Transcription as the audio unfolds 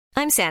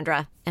I'm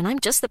Sandra, and I'm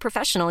just the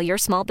professional your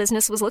small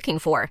business was looking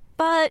for.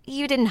 But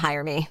you didn't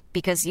hire me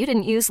because you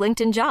didn't use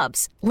LinkedIn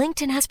Jobs.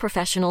 LinkedIn has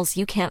professionals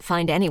you can't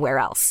find anywhere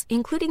else,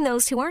 including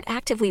those who aren't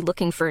actively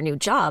looking for a new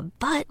job,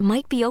 but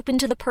might be open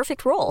to the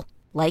perfect role,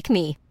 like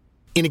me.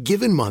 In a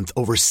given month,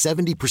 over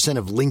 70%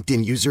 of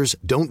LinkedIn users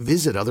don't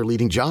visit other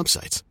leading job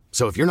sites.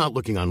 So if you're not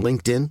looking on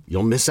LinkedIn,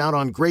 you'll miss out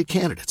on great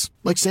candidates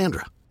like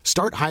Sandra.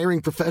 Start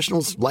hiring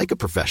professionals like a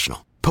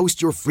professional.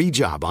 Post your free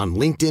job on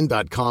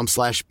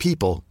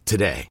linkedin.com/people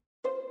today.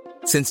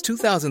 Since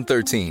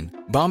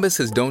 2013, Bombas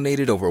has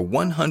donated over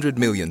 100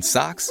 million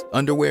socks,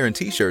 underwear, and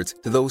T-shirts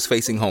to those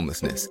facing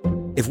homelessness.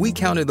 If we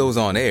counted those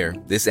on air,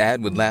 this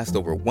ad would last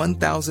over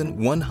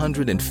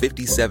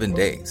 1,157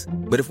 days.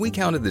 But if we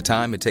counted the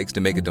time it takes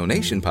to make a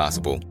donation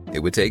possible, it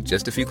would take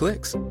just a few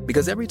clicks.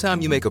 Because every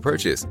time you make a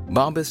purchase,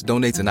 Bombas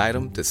donates an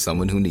item to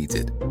someone who needs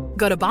it.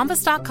 Go to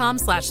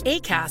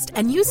bombas.com/ACAST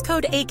and use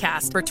code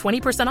ACAST for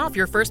 20% off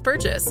your first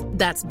purchase.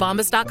 That's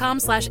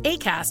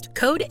bombas.com/ACAST,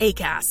 code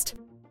ACAST.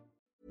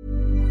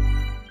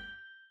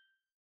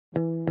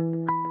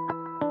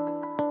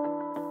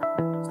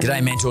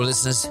 G'day, Mentor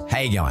listeners. How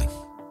you going?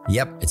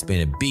 Yep, it's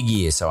been a big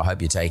year, so I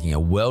hope you're taking a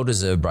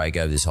well-deserved break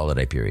over this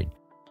holiday period.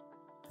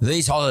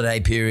 These holiday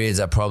periods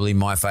are probably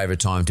my favourite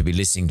time to be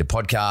listening to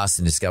podcasts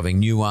and discovering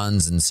new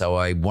ones, and so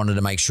I wanted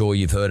to make sure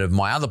you've heard of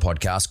my other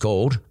podcast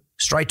called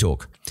Straight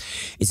Talk.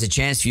 It's a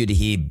chance for you to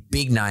hear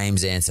big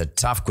names answer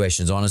tough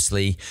questions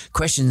honestly,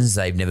 questions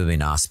they've never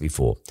been asked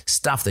before,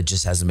 stuff that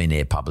just hasn't been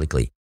aired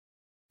publicly.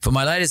 For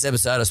my latest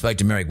episode, I spoke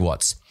to Merrick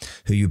Watts,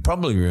 who you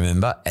probably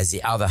remember as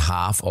the other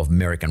half of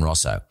Merrick and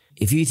Rosso.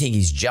 If you think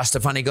he's just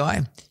a funny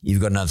guy, you've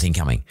got another thing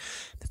coming.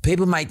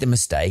 People make the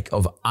mistake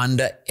of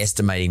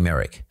underestimating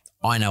Merrick.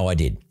 I know I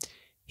did.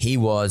 He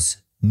was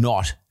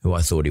not who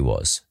I thought he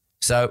was.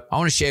 So I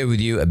want to share with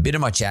you a bit of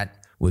my chat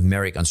with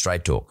Merrick on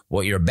Straight Talk.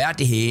 What you're about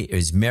to hear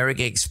is Merrick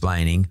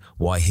explaining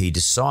why he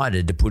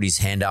decided to put his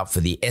hand up for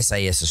the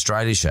SAS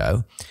Australia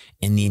show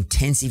and the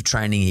intensive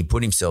training he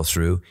put himself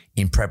through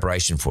in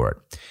preparation for it.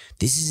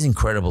 This is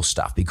incredible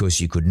stuff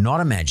because you could not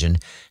imagine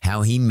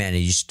how he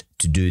managed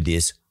to do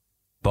this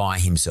by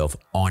himself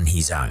on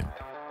his own.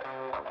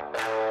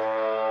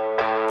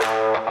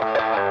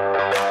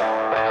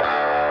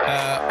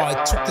 I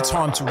took the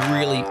time to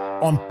really,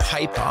 on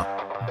paper,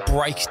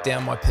 break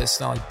down my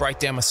personality, break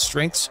down my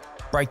strengths,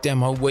 break down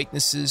my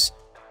weaknesses,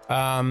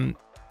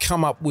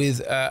 come up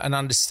with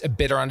a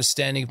better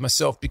understanding of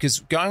myself. Because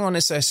going on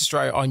SAS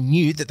Australia, I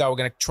knew that they were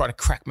going to try to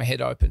crack my head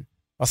open.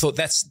 I thought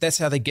that's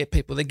how they get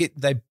people.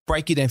 They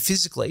break you down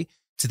physically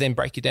to then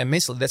break you down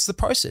mentally. That's the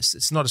process.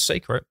 It's not a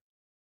secret.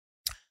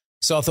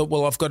 So I thought,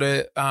 well, I've got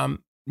to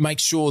make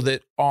sure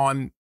that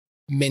I'm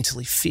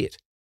mentally fit.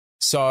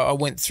 So I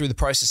went through the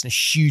process, and a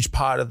huge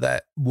part of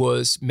that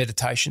was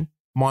meditation,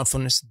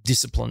 mindfulness,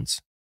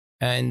 disciplines,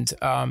 and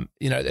a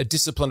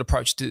disciplined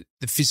approach to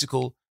the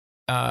physical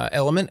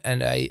element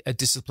and a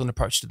disciplined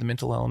approach to the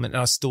mental element.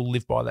 And I still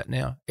live by that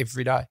now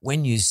every day.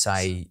 When you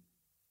say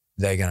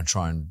they're going to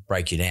try and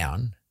break you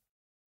down,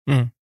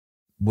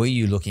 were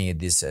you looking at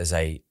this as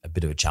a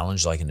bit of a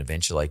challenge, like an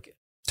adventure, like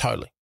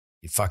totally,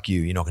 fuck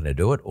you, you're not going to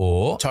do it,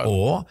 or I'm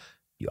going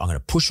to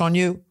push on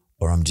you,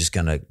 or I'm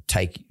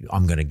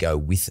going to go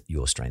with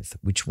your strength?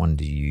 Which one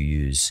do you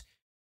use?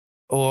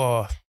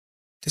 Oh,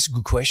 that's a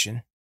good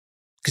question,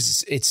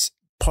 because it's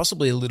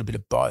possibly a little bit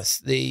of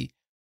both.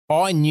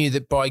 I knew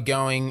that by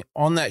going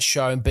on that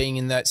show and being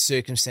in that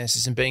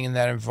circumstances and being in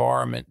that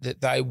environment,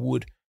 that they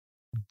would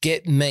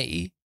get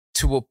me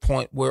to a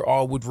point where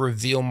I would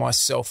reveal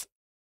myself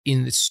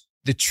in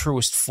the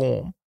truest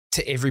form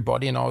to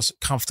everybody, and I was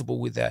comfortable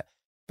with that.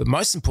 But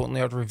most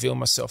importantly, I'd reveal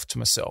myself to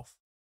myself.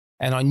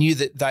 And I knew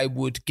that they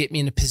would get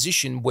me in a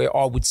position where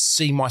I would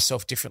see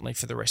myself differently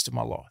for the rest of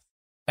my life.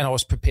 And I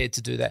was prepared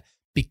to do that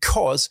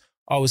because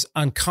I was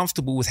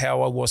uncomfortable with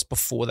how I was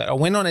before that. I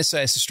went on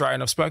SAS Australia,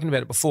 and I've spoken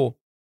about it before,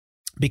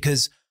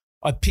 because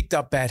I picked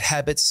up bad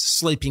habits,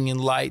 sleeping in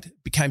late,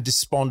 became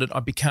despondent. I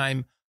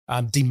became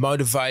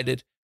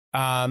demotivated.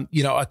 I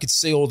could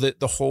see all the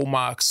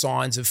hallmark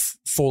signs of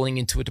falling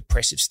into a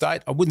depressive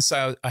state. I wouldn't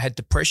say I had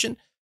depression,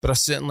 but I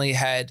certainly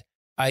had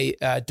a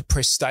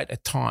depressed state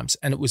at times,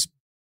 and it was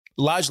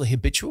largely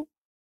habitual.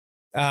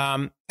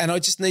 And I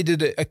just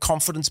needed a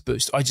confidence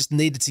boost. I just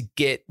needed to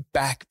get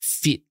back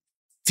fit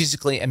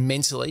physically and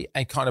mentally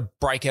and kind of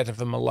break out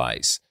of a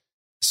malaise.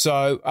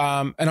 So,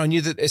 and I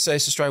knew that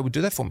SAS Australia would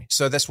do that for me.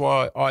 So that's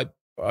why I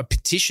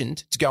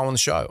petitioned to go on the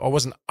show. I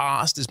wasn't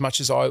asked as much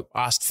as I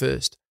asked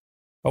first.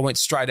 I went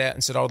straight out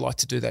and said I would like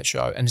to do that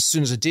show. And as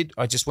soon as I did,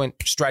 I just went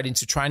straight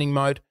into training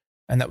mode,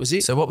 and that was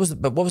it. So what was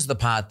the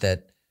part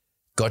that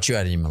got you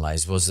out of your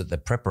malaise? Was it the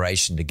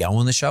preparation to go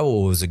on the show,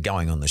 or was it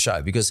going on the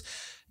show? Because,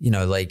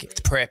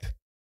 the prep.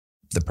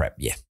 The prep,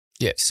 yeah.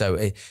 Yeah. So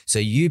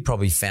you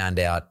probably found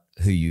out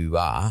who you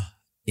are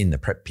in the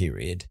prep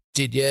period.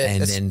 Did, yeah.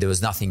 And then there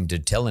was nothing to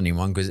tell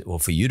anyone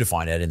for you to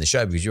find out in the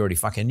show, because you already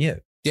fucking knew.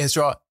 Yeah, that's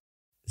right.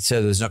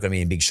 So there's not going to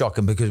be a big shock.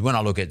 And because when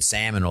I look at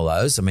Sam and all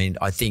those, I mean,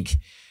 I think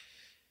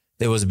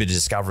there was a bit of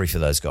discovery for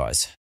those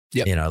guys.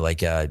 Yep.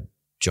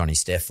 Johnny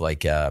Steph,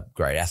 like a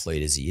great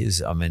athlete as he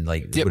is. I mean,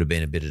 like there would have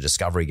been a bit of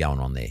discovery going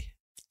on there.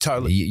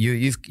 Totally.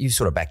 You've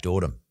sort of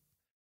backdoored him.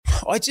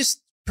 I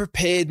just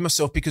prepared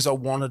myself because I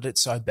wanted it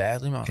so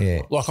badly, mate.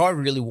 Yeah. Like I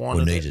really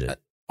wanted needed it.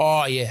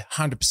 Oh, yeah,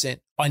 100%.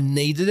 I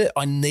needed it.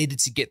 I needed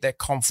to get that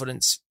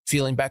confidence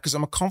feeling back because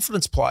I'm a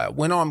confidence player.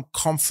 When I'm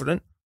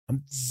confident,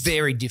 I'm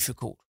very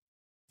difficult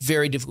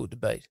to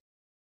beat.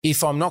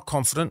 If I'm not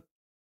confident,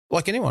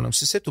 like anyone, I'm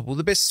susceptible.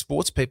 The best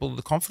sports people are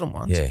the confident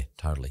ones. Yeah,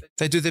 totally.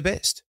 They do their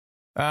best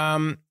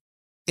in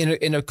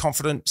a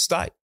confident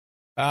state.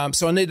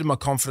 So I needed my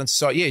confidence.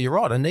 So, yeah, you're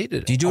right. I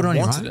needed it. Do you do it on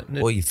your own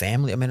or your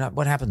family? I mean,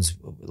 what happens,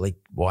 like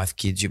wife,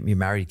 kids, you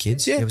married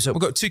kids? Yeah, we've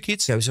got 2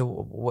 kids. So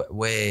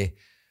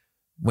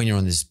when you're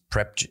on this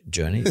prep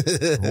journey,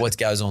 what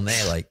goes on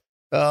there? Like,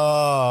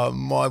 oh,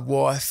 my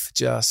wife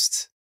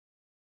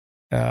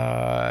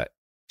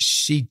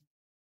she's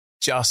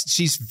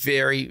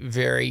very,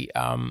 very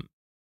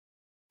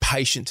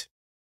patient.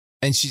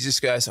 And she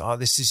just goes, oh,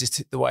 this is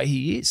just the way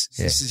he is.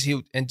 Yeah. This is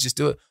he'll and just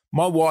do it.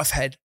 My wife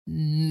had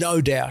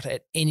no doubt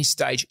at any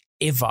stage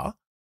ever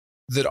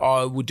that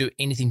I would do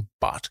anything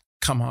but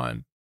come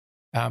home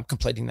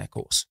completing that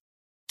course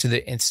to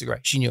the nth degree.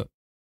 She knew it.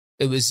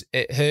 It was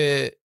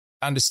her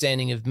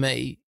understanding of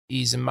me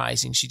is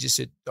amazing. She just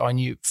said, I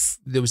knew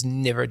there was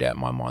never a doubt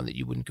in my mind that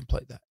you wouldn't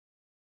complete that.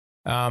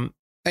 And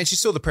she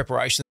saw the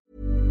preparation.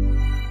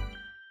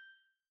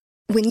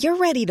 When you're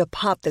ready to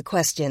pop the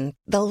question,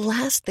 the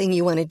last thing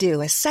you want to do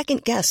is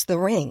second-guess the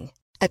ring.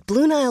 At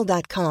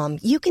BlueNile.com,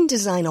 you can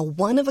design a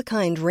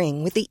one-of-a-kind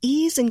ring with the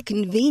ease and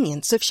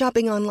convenience of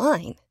shopping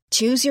online.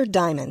 Choose your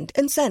diamond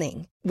and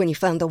setting. When you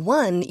find the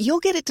one, you'll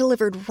get it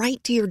delivered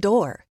right to your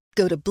door.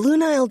 Go to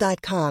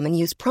BlueNile.com and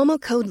use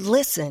promo code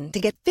LISTEN to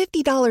get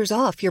 $50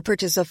 off your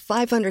purchase of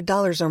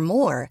 $500 or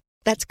more.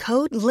 That's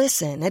code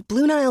LISTEN at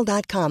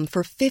BlueNile.com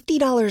for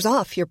 $50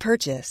 off your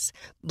purchase.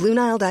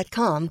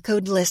 BlueNile.com,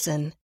 code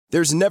LISTEN.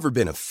 There's never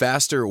been a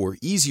faster or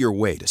easier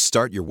way to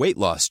start your weight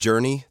loss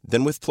journey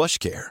than with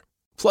PlushCare.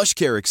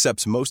 PlushCare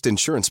accepts most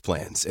insurance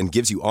plans and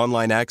gives you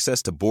online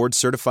access to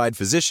board-certified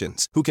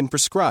physicians who can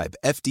prescribe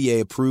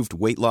FDA-approved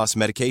weight loss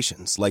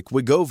medications like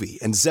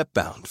Wegovy and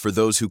Zepbound for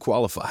those who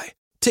qualify.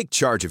 Take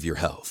charge of your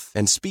health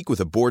and speak with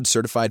a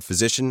board-certified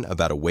physician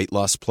about a weight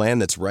loss plan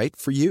that's right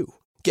for you.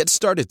 Get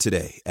started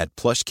today at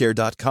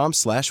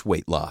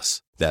plushcare.com/weight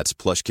loss. That's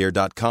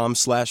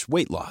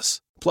plushcare.com/weight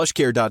loss.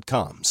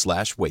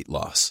 plushcare.com/weight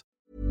loss.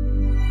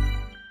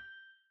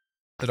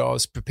 That I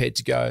was prepared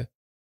to go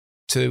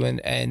to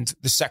and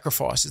the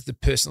sacrifices, the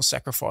personal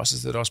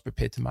sacrifices that I was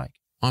prepared to make.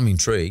 I'm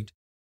intrigued.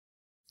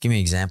 Give me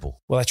an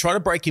example. Well, they try to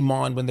break your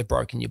mind when they're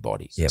broken your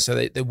body. Yep. So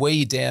they wear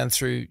you down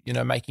through,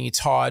 making you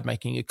tired,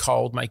 making you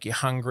cold, make you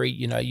hungry.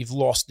 You've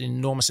lost an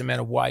enormous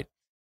amount of weight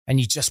and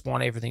you just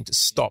want everything to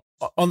stop.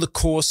 On the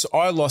course,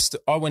 I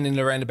went in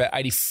around about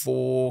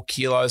 84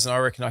 kilos and I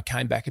reckon I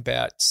came back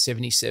about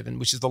 77,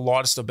 which is the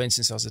lightest I've been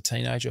since I was a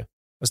teenager. I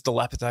was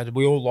dilapidated.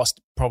 We all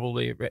lost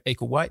probably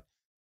equal weight.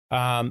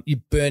 You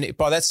burn it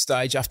by that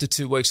stage. After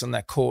 2 weeks on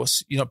that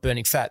course, you're not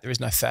burning fat. There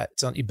is no fat.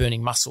 You're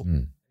burning muscle,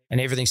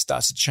 and everything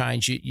starts to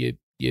change. Your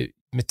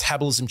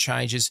metabolism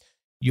changes.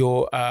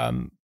 Your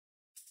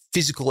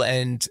physical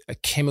and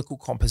chemical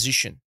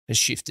composition has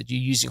shifted. You're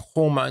using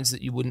hormones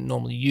that you wouldn't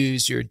normally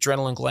use. Your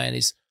adrenaline gland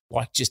is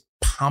like just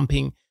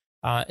pumping,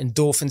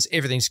 endorphins.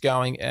 Everything's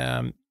going.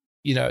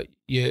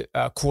 Your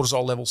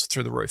cortisol levels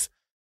through the roof.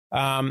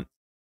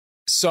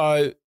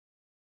 So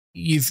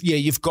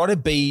you've got to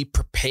be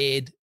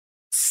prepared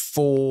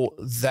for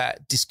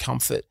that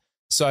discomfort.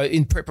 So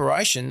in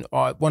preparation,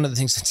 one of the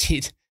things I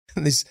did,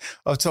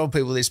 I've told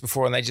people this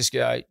before and they just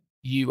go,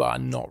 you are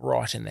not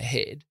right in the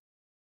head.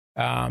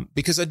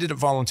 Because I did it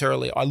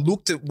voluntarily. I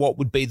looked at what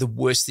would be the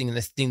worst thing and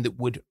the thing that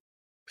would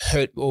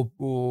hurt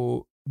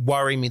or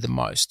worry me the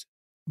most.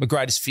 My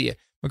greatest fear.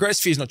 My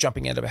greatest fear is not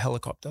jumping out of a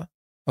helicopter. I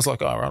was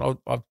like, all right,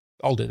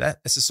 I'll do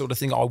that. That's the sort of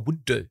thing I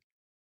would do.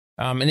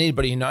 And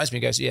anybody who knows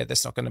me goes, yeah,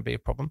 that's not going to be a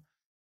problem.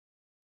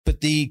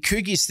 But the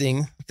kookiest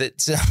thing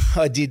that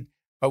I did,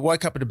 I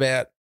woke up at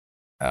about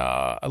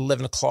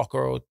 11 o'clock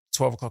or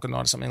 12 o'clock at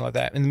night or something like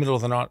that. In the middle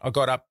of the night, I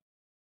got up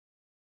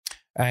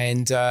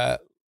and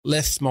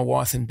left my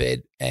wife in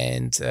bed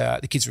and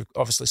the kids were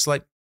obviously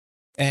asleep.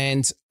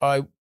 And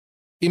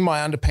in my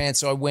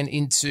underpants, I went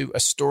into a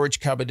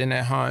storage cupboard in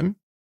our home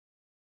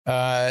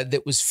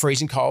that was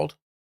freezing cold.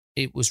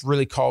 It was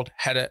really cold,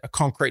 had a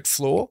concrete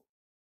floor.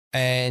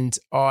 And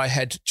I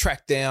had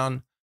tracked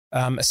down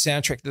a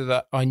soundtrack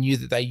that I knew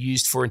that they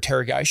used for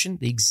interrogation,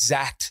 the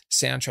exact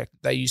soundtrack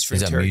that they used for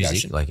interrogation.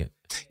 Is that music? Like it?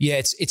 Yeah,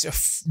 it's a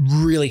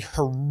really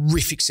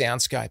horrific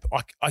soundscape.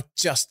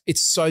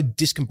 It's so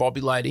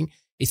discombobulating.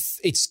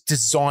 It's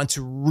designed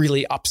to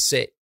really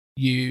upset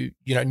you,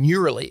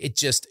 neurally.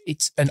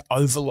 It's an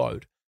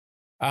overload.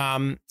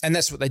 And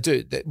that's what they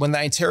do. When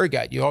they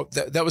interrogate you,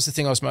 that was the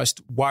thing I was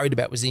most worried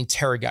about was the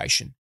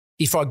interrogation.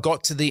 If I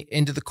got to the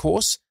end of the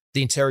course,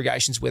 the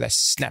interrogations where they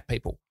snap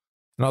people.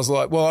 And I was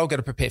like, well, I've got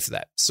to prepare for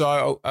that.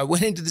 So I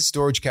went into the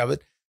storage cupboard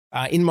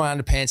in my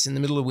underpants in the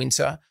middle of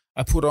winter.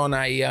 I put on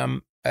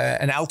a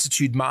an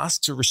altitude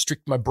mask to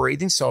restrict my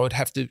breathing, so I would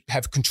have to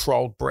have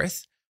controlled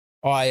breath.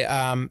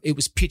 It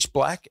was pitch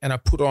black, and I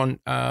put on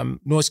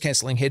noise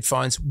cancelling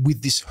headphones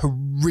with this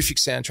horrific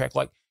soundtrack,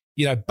 like,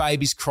 you know,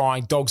 babies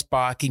crying, dogs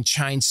barking,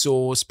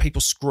 chainsaws,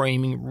 people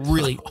screaming,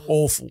 really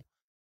awful.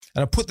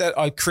 And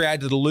I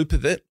created a loop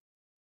of it,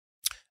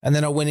 and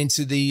then I went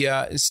into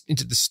the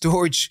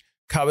storage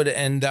cupboard,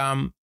 and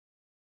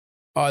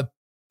I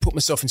put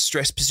myself in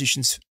stress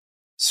positions.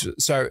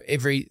 So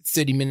every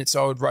 30 minutes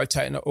I would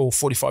rotate, or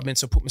 45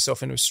 minutes I put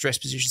myself into a stress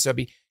position. So I'd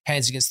be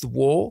hands against the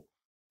wall,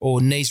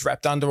 or knees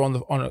wrapped under on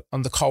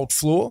the cold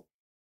floor,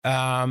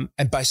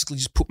 and basically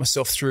just put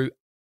myself through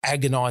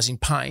agonizing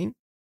pain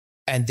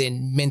and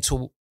then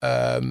mental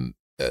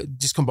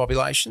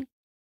discombobulation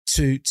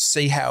to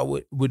see how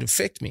it would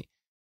affect me.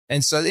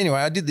 And so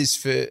anyway, I did this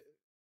for,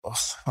 I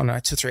don't know,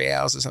 2 or 3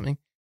 hours or something.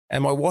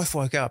 And my wife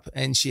woke up,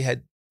 and she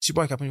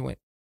woke up and went,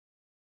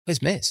 "Where's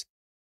Mez?"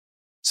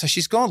 So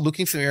she's gone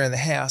looking for me around the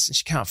house, and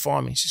she can't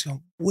find me. She's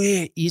gone,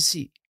 "Where is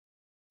he?"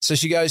 So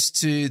she goes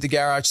to the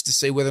garage to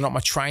see whether or not my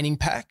training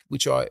pack,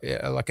 which like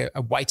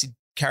a weighted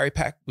carry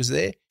pack, was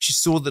there. She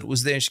saw that it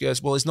was there, and she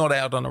goes, "Well, he's not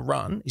out on a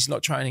run. He's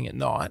not training at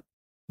night,"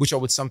 which I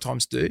would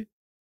sometimes do.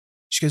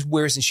 She goes,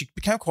 "Where is he?" And she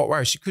became quite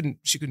worried. She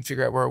couldn't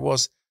figure out where it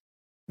was.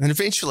 And then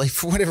eventually,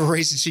 for whatever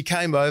reason, she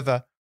came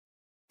over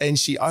and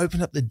she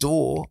opened up the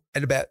door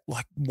at about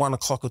like 1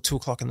 o'clock or 2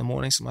 o'clock in the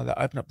morning, something like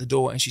that. Opened up the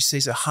door, and she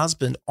sees her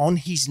husband on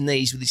his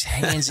knees with his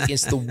hands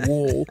against the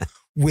wall,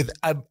 with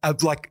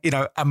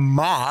a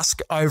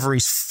mask over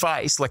his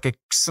face, like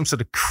some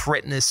sort of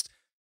cretinous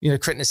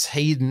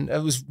heathen.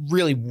 It was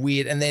really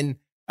weird. And then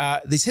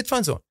these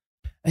headphones on,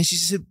 and she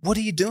said, "What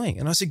are you doing?"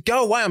 And I said,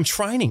 "Go away, I'm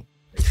training."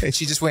 And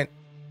she just went,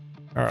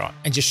 "All right,"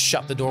 and just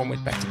shut the door and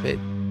went back to bed.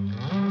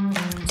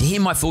 To hear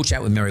my full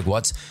chat with Merrick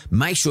Watts,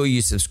 make sure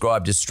you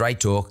subscribe to Straight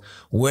Talk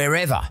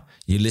wherever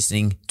you're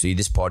listening to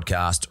this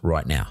podcast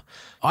right now.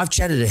 I've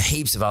chatted to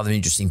heaps of other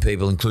interesting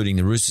people, including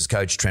the Roosters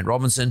coach Trent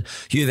Robinson,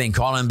 Hugh Van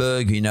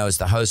Cuylenberg, who you know is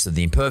the host of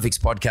the Imperfects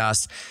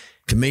podcast,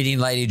 comedian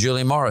lady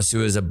Julia Morris,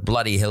 who is a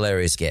bloody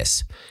hilarious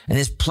guest. And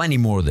there's plenty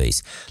more of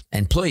these.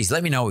 And please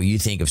let me know what you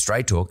think of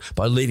Straight Talk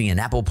by leaving an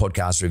Apple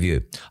Podcast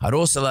review. I'd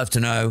also love to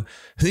know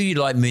who you'd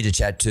like me to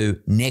chat to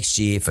next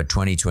year for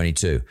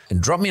 2022.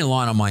 And drop me a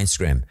line on my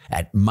Instagram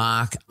at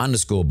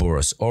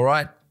Mark_Bouris. All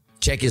right?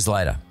 Check yous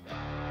later.